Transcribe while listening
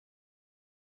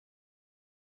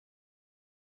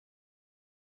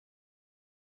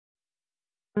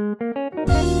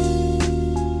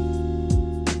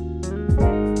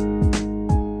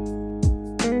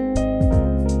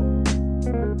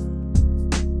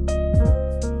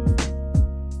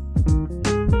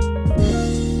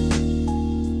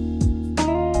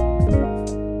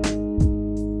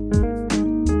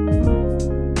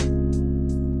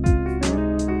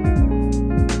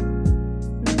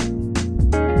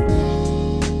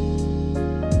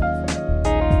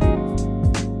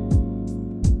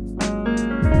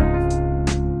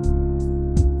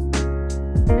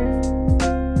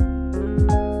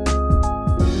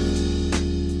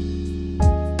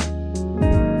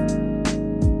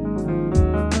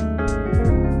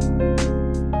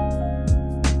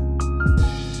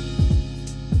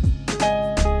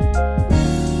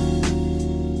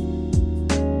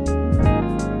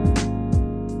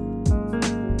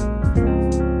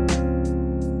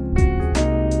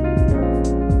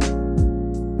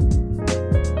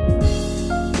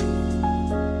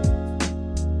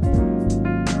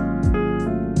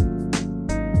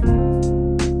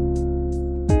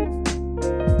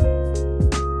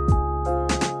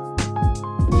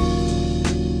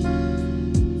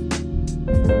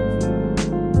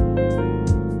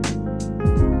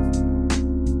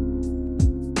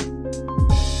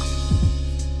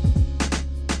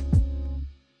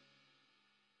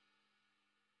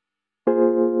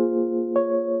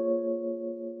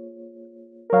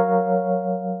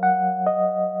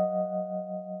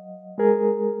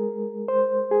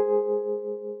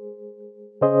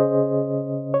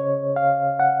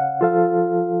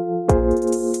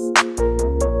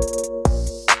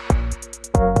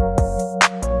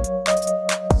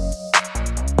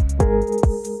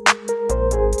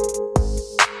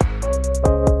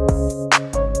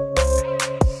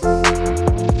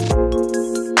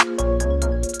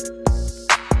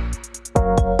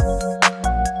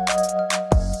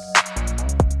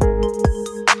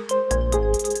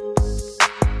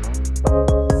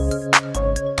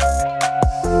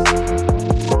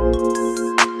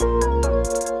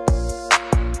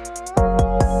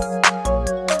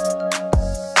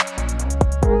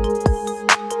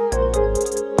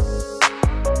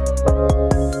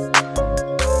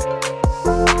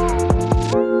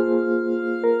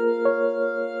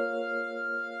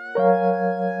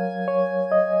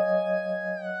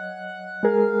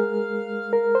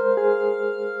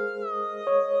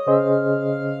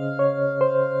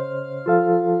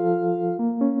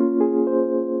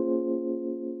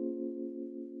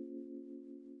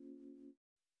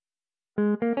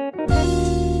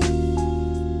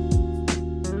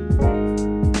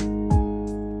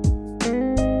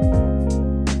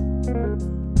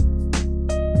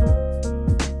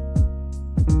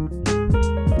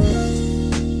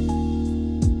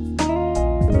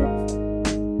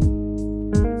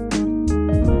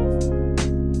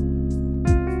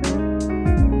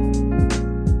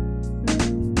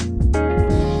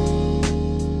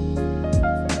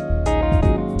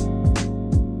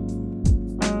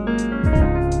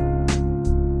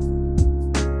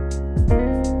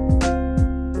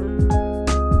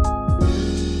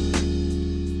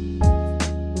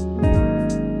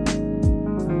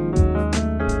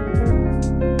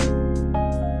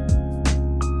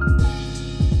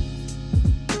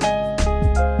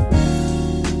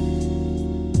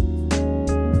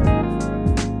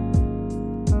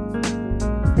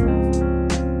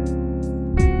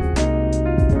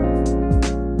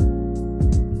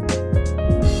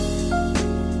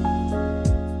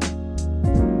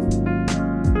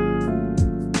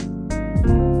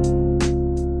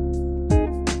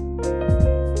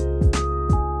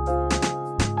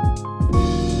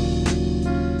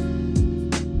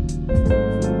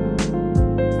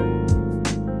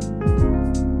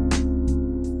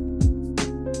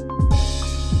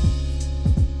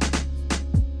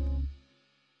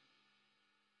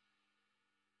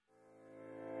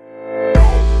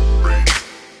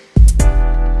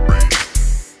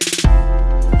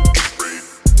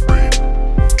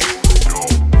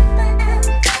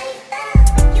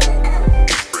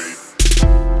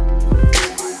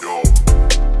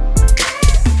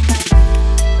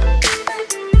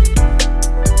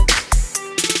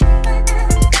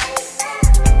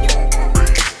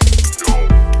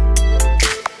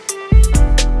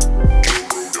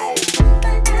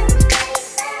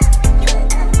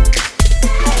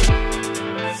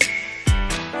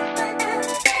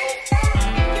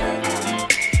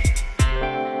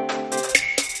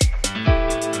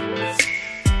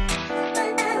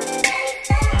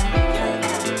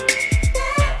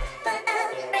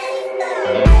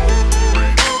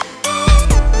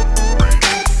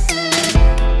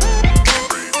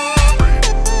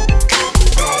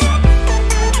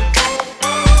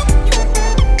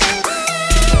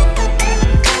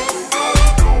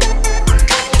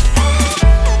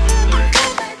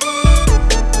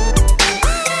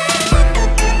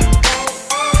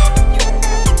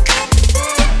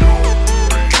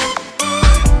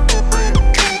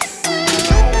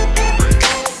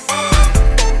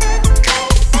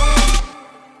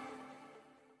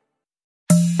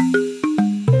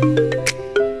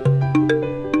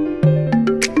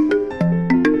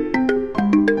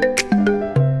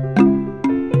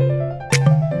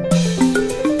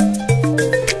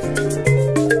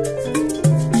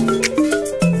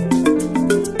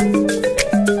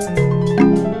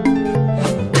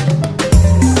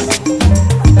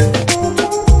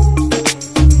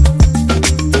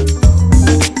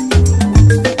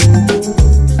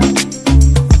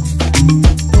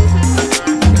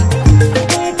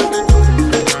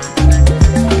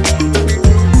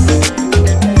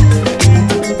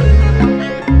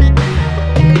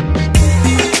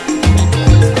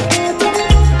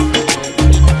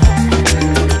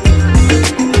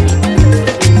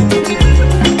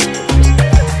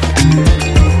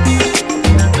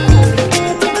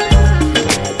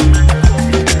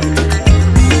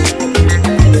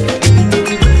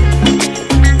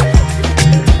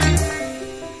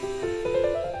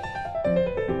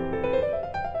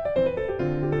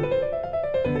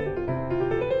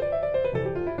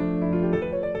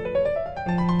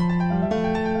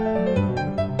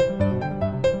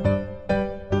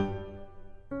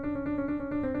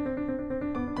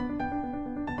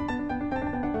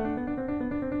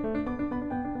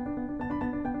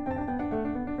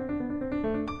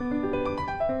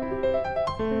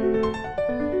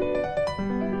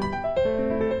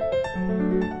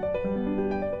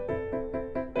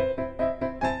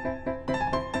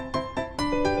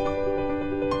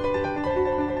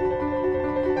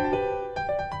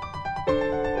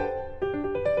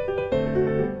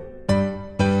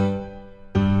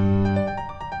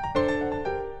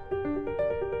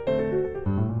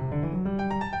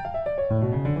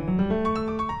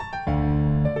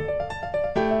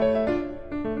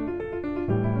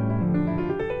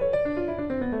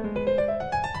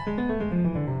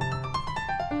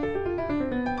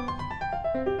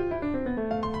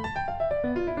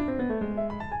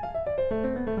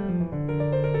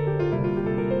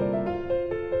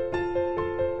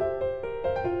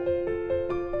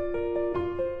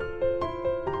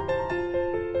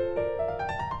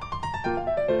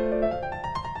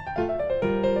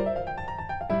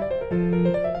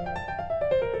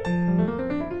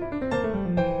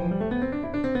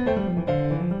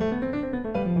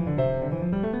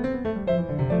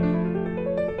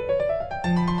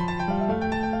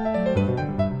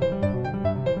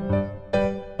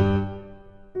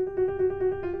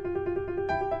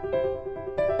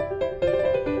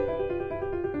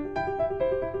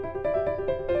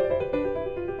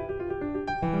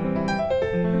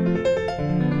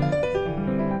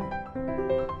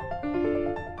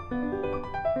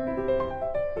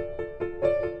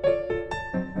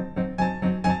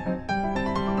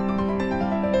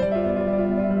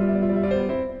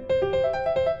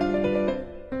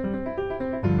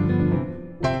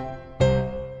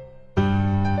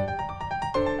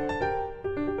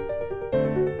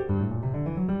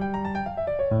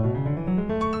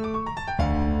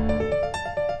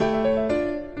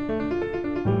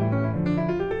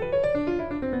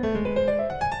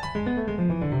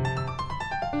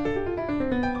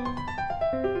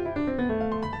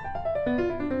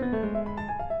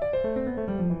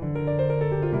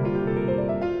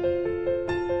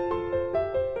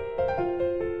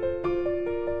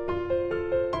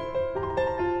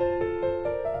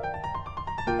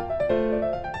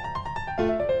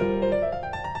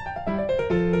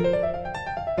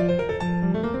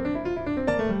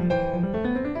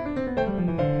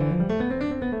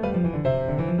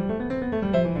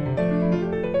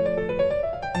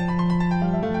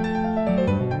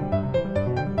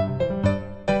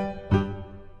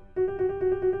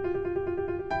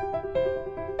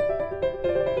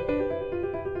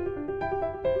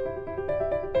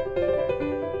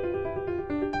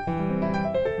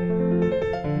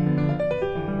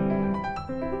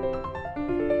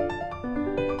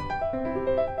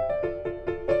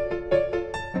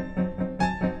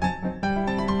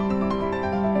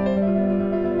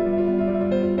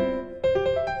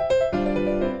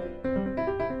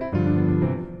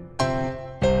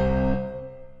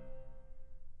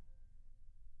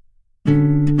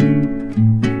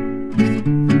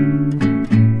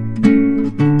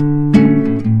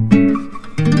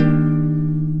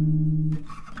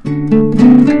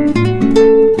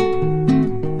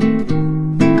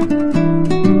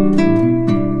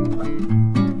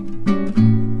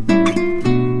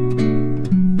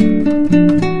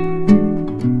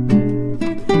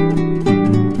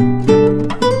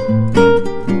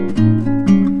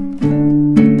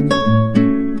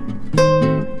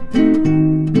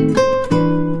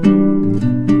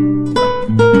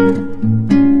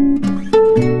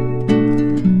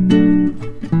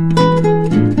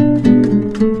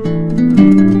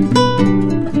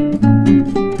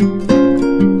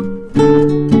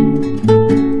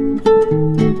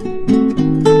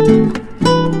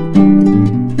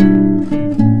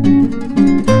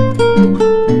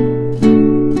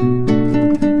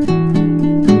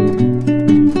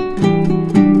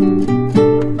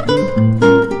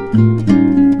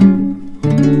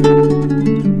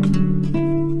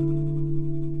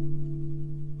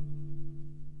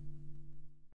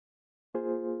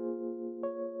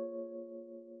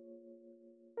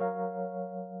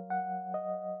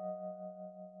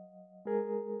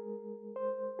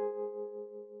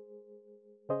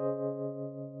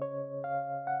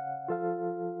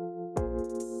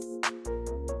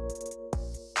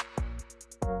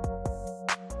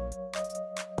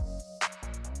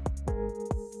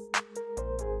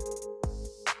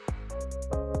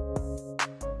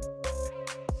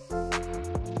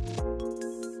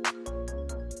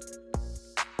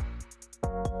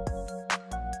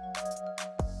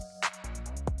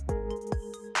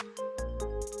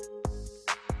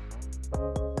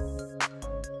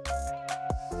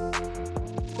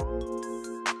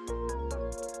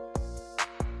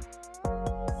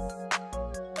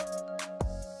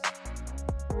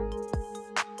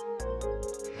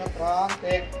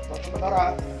प्रांते स्वतंत्रः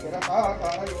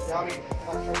शिरसाकारयिष्यामि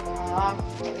तक्षणां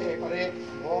पदे पदे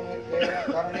ओम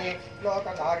निर्देशकर्णे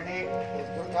लोकधारिणे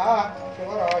दुर्गा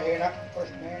शिवरायेण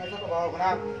कृष्णेन चतुर्बाहुना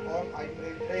ओम ऐं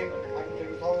ह्रीं श्रीं ऐं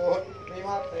क्लीं सौः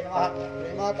श्रीमात्रे नमः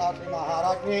श्रीमाता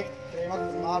श्रीमहाराज्ञी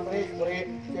श्रीमद्मातरीश्वरी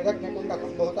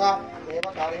श्रीरग्निकुण्डसम्भूता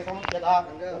देवकार्ये समुच्यता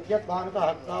उद्यद्भानुतः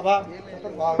हस्ताभा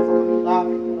चतुर्बाहुसमुचिता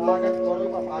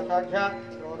राजस्वरूपपाशाढ्य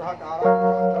क्रोधकारा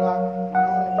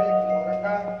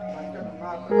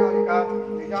पंचसम्मात्रिका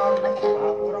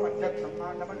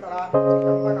विचारणपूरमध्यक्षम्माण्डमण्डला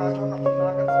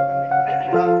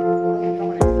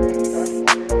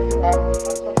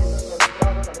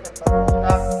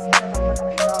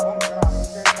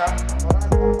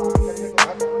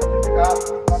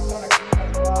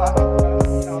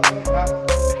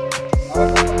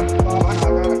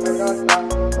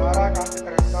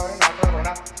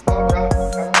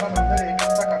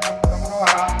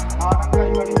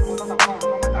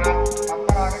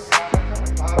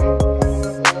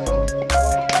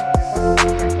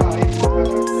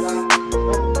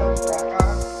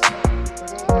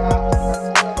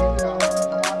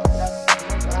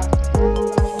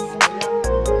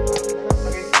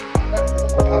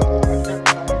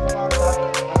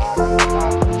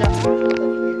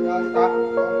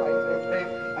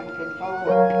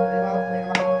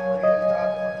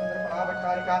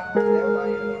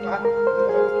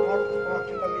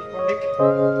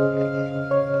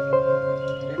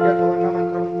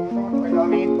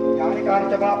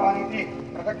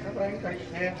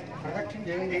प्रदक्षिण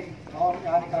देवी और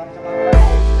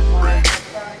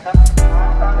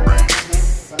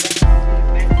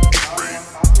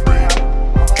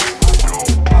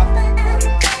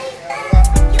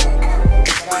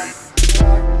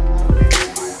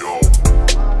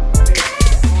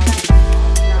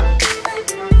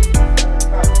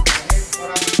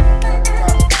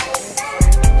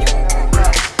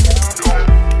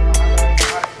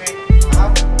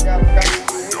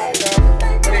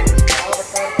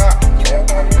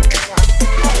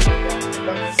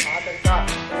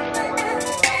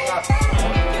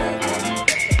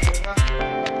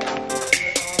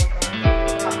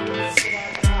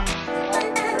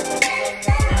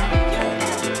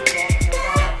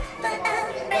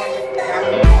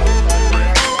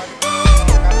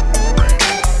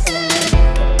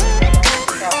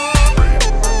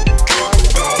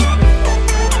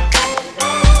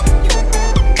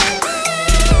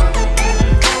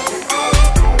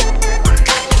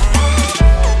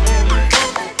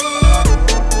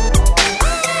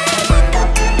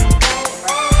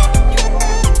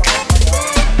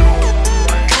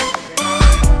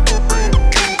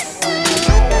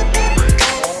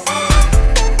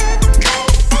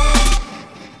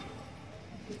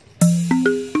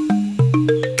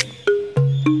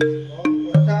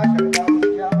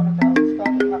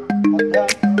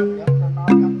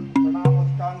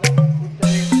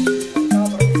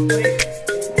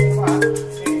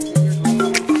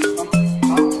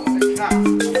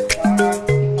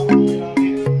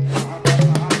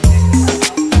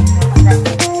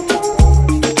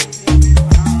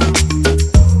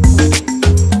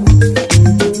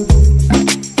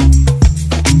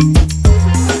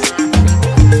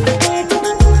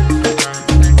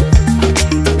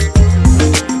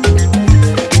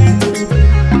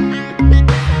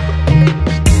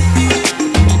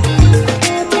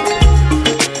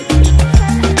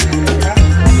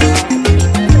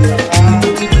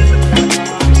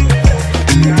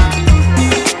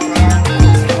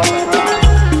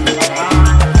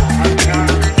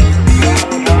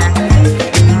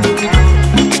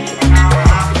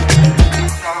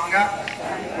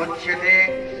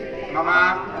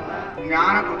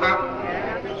జ్ఞానకృత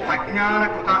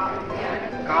అజ్ఞానకృత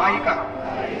కాయిక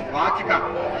వాచిక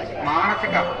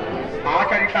మానసిక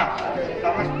ఆచరిత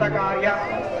సమస్త కార్య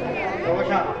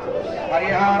దోష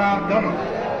పరిహారార్థం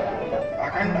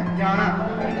అఖండ జ్ఞాన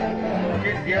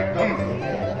సిద్ధ్యర్థం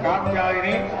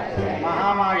కాత్యాయని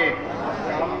మహామాయే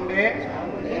చాముండే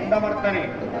ఇందమర్దని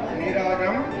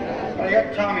నీరాజం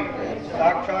ప్రయచ్ఛామి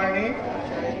సాక్షాయని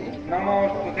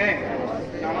నమోస్తుతే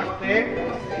నమస్తే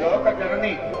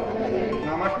లోకజనని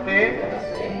నమస్తే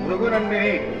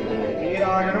భృగునందిని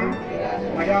నీరాజనం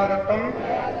మయా దత్తం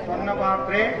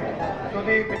స్వర్ణపాత్రే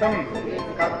సుదీపితం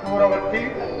కర్పూరవర్తి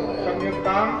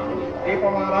సంయుక్తాం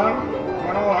దీపమాలాం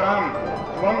మనోహరాం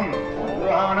త్వం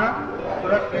గృహాణ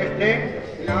సురశ్రేష్ఠే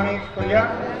జ్ఞానేశ్వర్య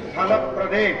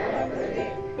ఫలప్రదే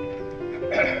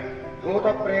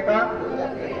భూతప్రేత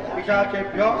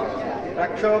పిశాచేభ్యో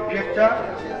రక్షోభ్యశ్చ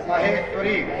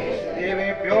మహేశ్వరి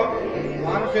దేవేభ్యో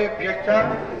మానుషేభ్యశ్చ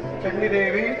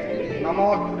చండిదేవి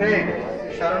నమోస్తుతే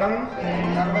శరణం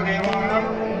సర్వదేవానాం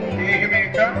దేహి మే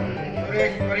చ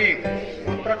సురేశ్వరి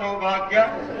పుత్ర సౌభాగ్య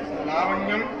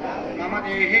లావణ్యం మమ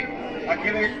దేహి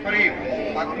అఖిలేశ్వరి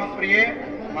పద్మప్రియే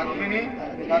పద్మిని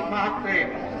పద్మహస్తే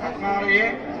పద్మాలయే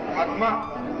పద్మ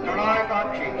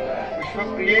దళాయతాక్షి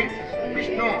విశ్వప్రియే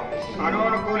విష్ణు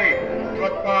అనోనుకూలే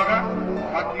త్వత్పాద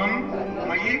పద్మం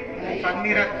మయి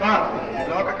సన్నిరత్వ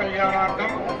లోక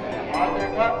కళ్యాణార్థం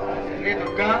ఆశ్రిత శ్రీ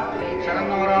దుర్గా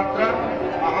శరన్నవరాత్ర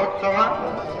మహోత్సవ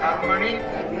కర్మణి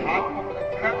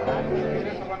ఆత్మప్రదక్షిణ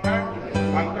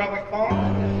మంత్రపుష్పం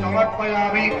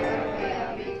సమర్పయామి.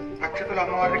 అక్షతులు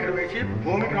అమ్మవారి దగ్గర వేసి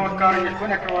భూమికి నమస్కారం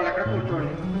చేసుకొని ఎక్కడ వాళ్ళు ఎక్కడ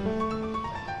కూర్చోండి.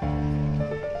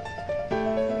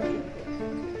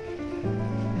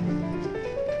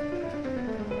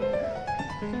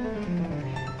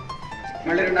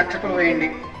 మళ్ళీ 2 అక్షతలు వేయండి.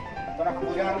 पुनः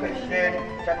पूजा करिष्ये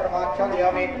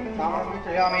चक्रमाच्छादयामि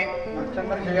सामग्रीचयामि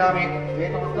नक्षत्रचयामि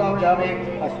वेदमुद्रावयामि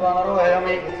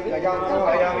अश्वानरोहयामि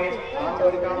गजानरोहयामि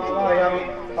आंदोलिकानरोहयामि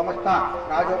समस्त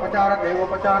राजोपचार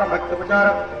देवोपचार भक्तोपचार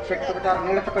शक्तोपचार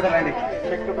नीलचकदलंడి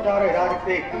शक्तोपचार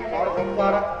हिराजक्ति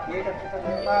औरसंसार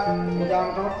ఏకక్షితదేవత పూజాం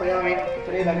సమర్పయామి.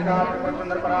 శ్రీ లలితా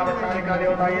త్రిపుర పరావతారికా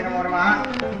దేవతాయే నమో నమః.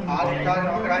 ఆదిత్యాది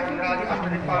నవగ్రహ ఇంద్రాది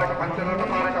అష్టదిక్పాలక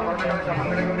పంచలోకపాలక వర్ణగణ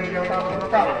మంగళగౌరీ దేవతా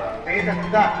పూర్వక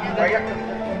ఏకక్షిత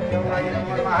దేవతాయే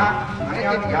నమో నమః.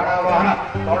 అనయా ధ్యానావాహన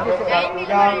సౌరభోపచార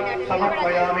పూజా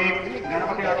సమర్పయామి.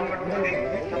 గణపతి ఆసం పట్టుకోండి.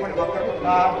 చెప్పండి వక్రతుండ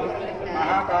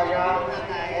महाकाय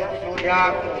सूर्य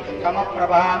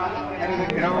समप्रभ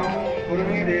निर्विघ्नं कुरु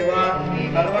मे देव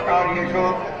सर्वकार्येषु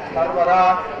सर्वदा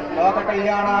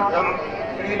लोककल्याणार्थं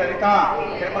श्री ललिता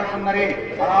त्रिपुरसुंदरी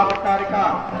परावतारिका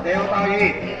देवतायै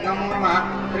नमो नमः.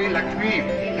 श्री लक्ष्मी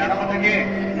गणपतये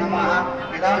नमः.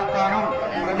 यथास्थानं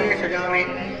प्रवेशयामि.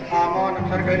 आमो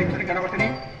नमस्कारगलिच्చిన गणपतिनि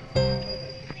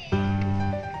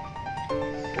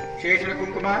శేషుల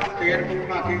కుంకుమ పేరు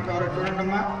కుంకుమ తీసుకోవాలి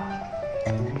చూడండమ్మా.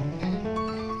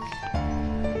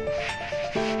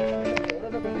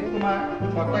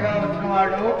 కొత్తగా వచ్చిన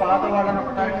వాళ్ళు పాత వాళ్ళని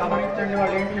ఒకసారి గమనించండి.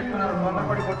 వాళ్ళు ఏం చేస్తున్నారు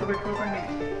తొందరపడి బొట్టు పెట్టుకోకండి.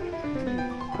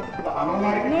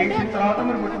 అమ్మవారికి చేసిన తర్వాత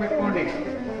మీరు బొట్టు పెట్టుకోండి.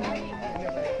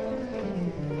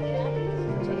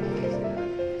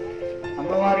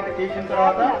 అమ్మవారికి చేసిన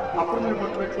తర్వాత అప్పుడు మీరు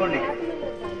బొట్టు పెట్టుకోండి.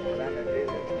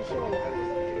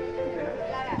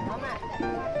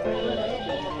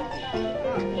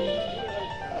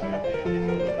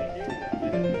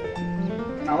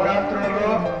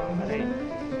 నవరాత్రులలో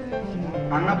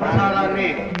అన్నప్రసాదాన్ని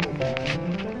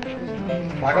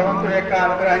భగవంతుడి యొక్క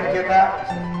అనుగ్రహం చేత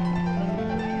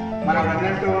మనం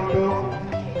అన్నట్టు ఉంటూ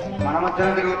మన మధ్యన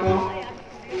తిరుగుతూ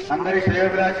అందరి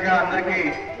శ్రేయోభిలాషిగా అందరికీ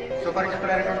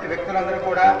సుపరిచితులైనటువంటి వ్యక్తులందరూ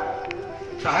కూడా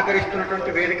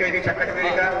సహకరిస్తున్నటువంటి వేదిక ఇది. చక్కటి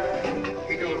వేదిక.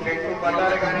 ఇటు టెంకు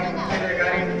బల్లాలే కానీ గిన్నెలే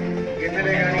కానీ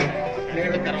గిన్నెలే కానీ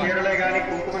లేదు చీరలే కానీ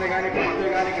కుంకుమలే కానీ పువ్వులే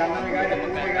కానీ గంధమే కానీ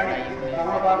పువ్వులే కానీ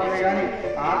సమపాకులే కానీ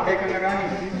ఆర్థికంగా కానీ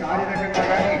శారీరకంగా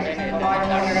కానీ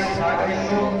సమాజంగా కానీ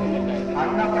సహకరిస్తూ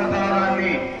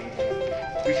అన్నప్రసాదాన్ని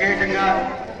విశేషంగా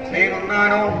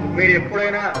నేనున్నాను. మీరు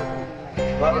ఎప్పుడైనా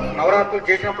నవరాత్రులు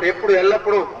చేసినప్పుడు ఎప్పుడు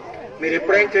ఎల్లప్పుడూ మీరు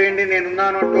ఎప్పుడైనా చేయండి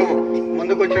నేనున్నాను అంటూ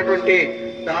ముందుకు వచ్చినటువంటి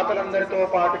దాతలందరితో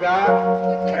పాటుగా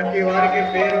ప్రతి వారికి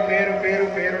పేరు పేరు పేరు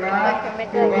పేరున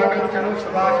శుభాకాంక్షలు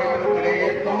శుభాశీస్సులు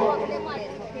తెలియజేస్తూ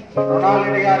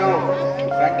రుణారెడ్డి గారు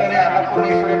వెంటనే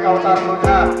అన్నపూర్ణేశ్వరి యొక్క అవతారం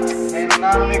రోజున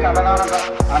నేనున్నాను మీకు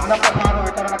అన్నప్రసాద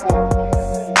వితరణకు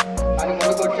అని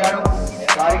ముందుకు వచ్చారు.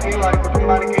 వారికి వారి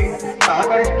కుటుంబానికి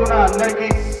సహకరిస్తున్న అందరికీ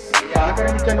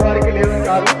సహకరించని వారికి లేదని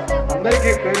కాదు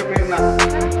అందరికీ పేరు పేరున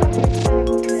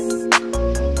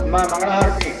మా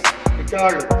మంగళహారతి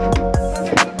ఇచ్చేవాళ్ళు.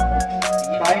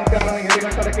 సాయంకాలం 7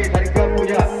 గంటలకి సరిగ్గా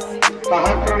పూజ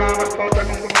సహస్రనామ స్తోత్ర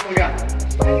కుంకుమ పూజ.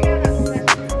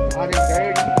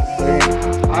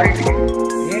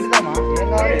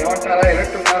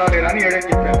 కానీ 7 అని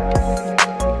చెప్పారు.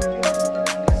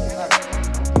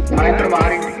 సాయంత్రం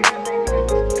 6ంటికి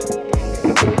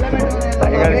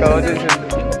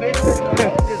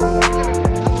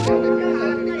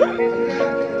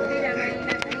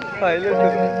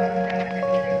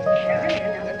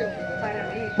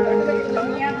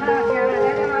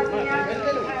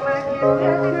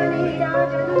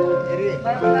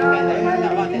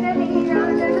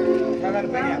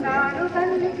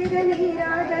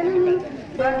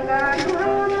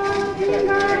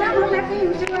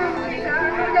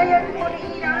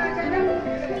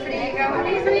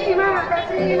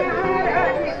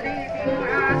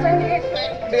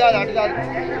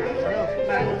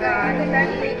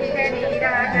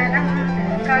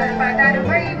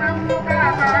కల్పతరుపై మమ్ము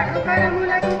కాపాడు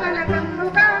కరములకు కనకమ్ము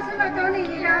కాసులతో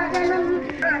నీరాజనం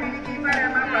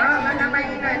పరమ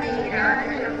పావనమైన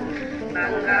నీరాజనం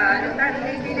బంగారు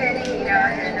తల్లికి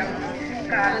నీరాజనం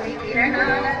కాంతి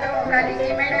కిరణాలతో కలిసి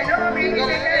మెడలో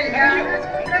మెలిసే కళ్యాణ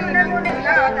సూత్రములకు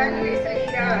నెలా తల్లి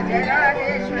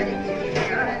శ్రీరాజరాజేశ్వరికి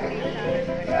నీరాజనం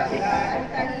బంగారు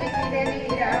తల్లికి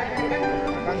నీరాజనం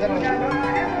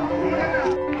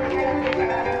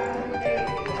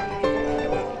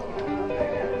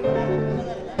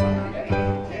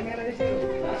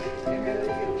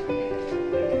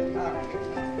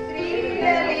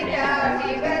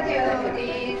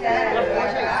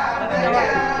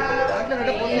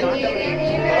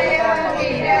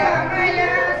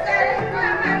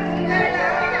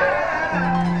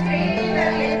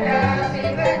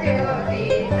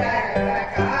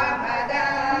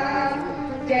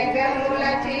జగముల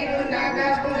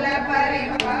చిరునగముల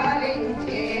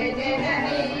పరిపాలించే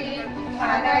జనని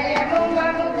అనయము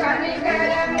మము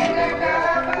కనికరముల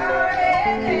కాపాడే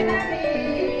జనని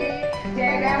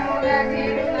జగముల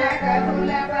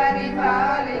చిరునగముల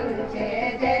పరిపాలించే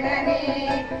జనని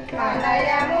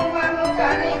అనయము మము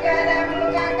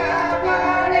కనికరముల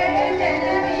కాపాడే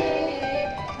జనని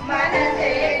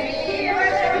మనసే నీ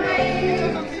వశమై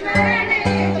స్మరణే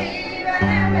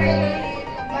జీవనమై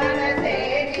మనసే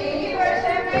నీ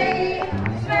వశమై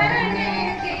స్మరణే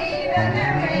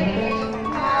జీవనమై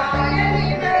మాయని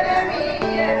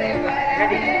పరమీయతే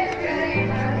పరమేశ్వరి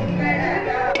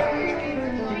మంగళరామై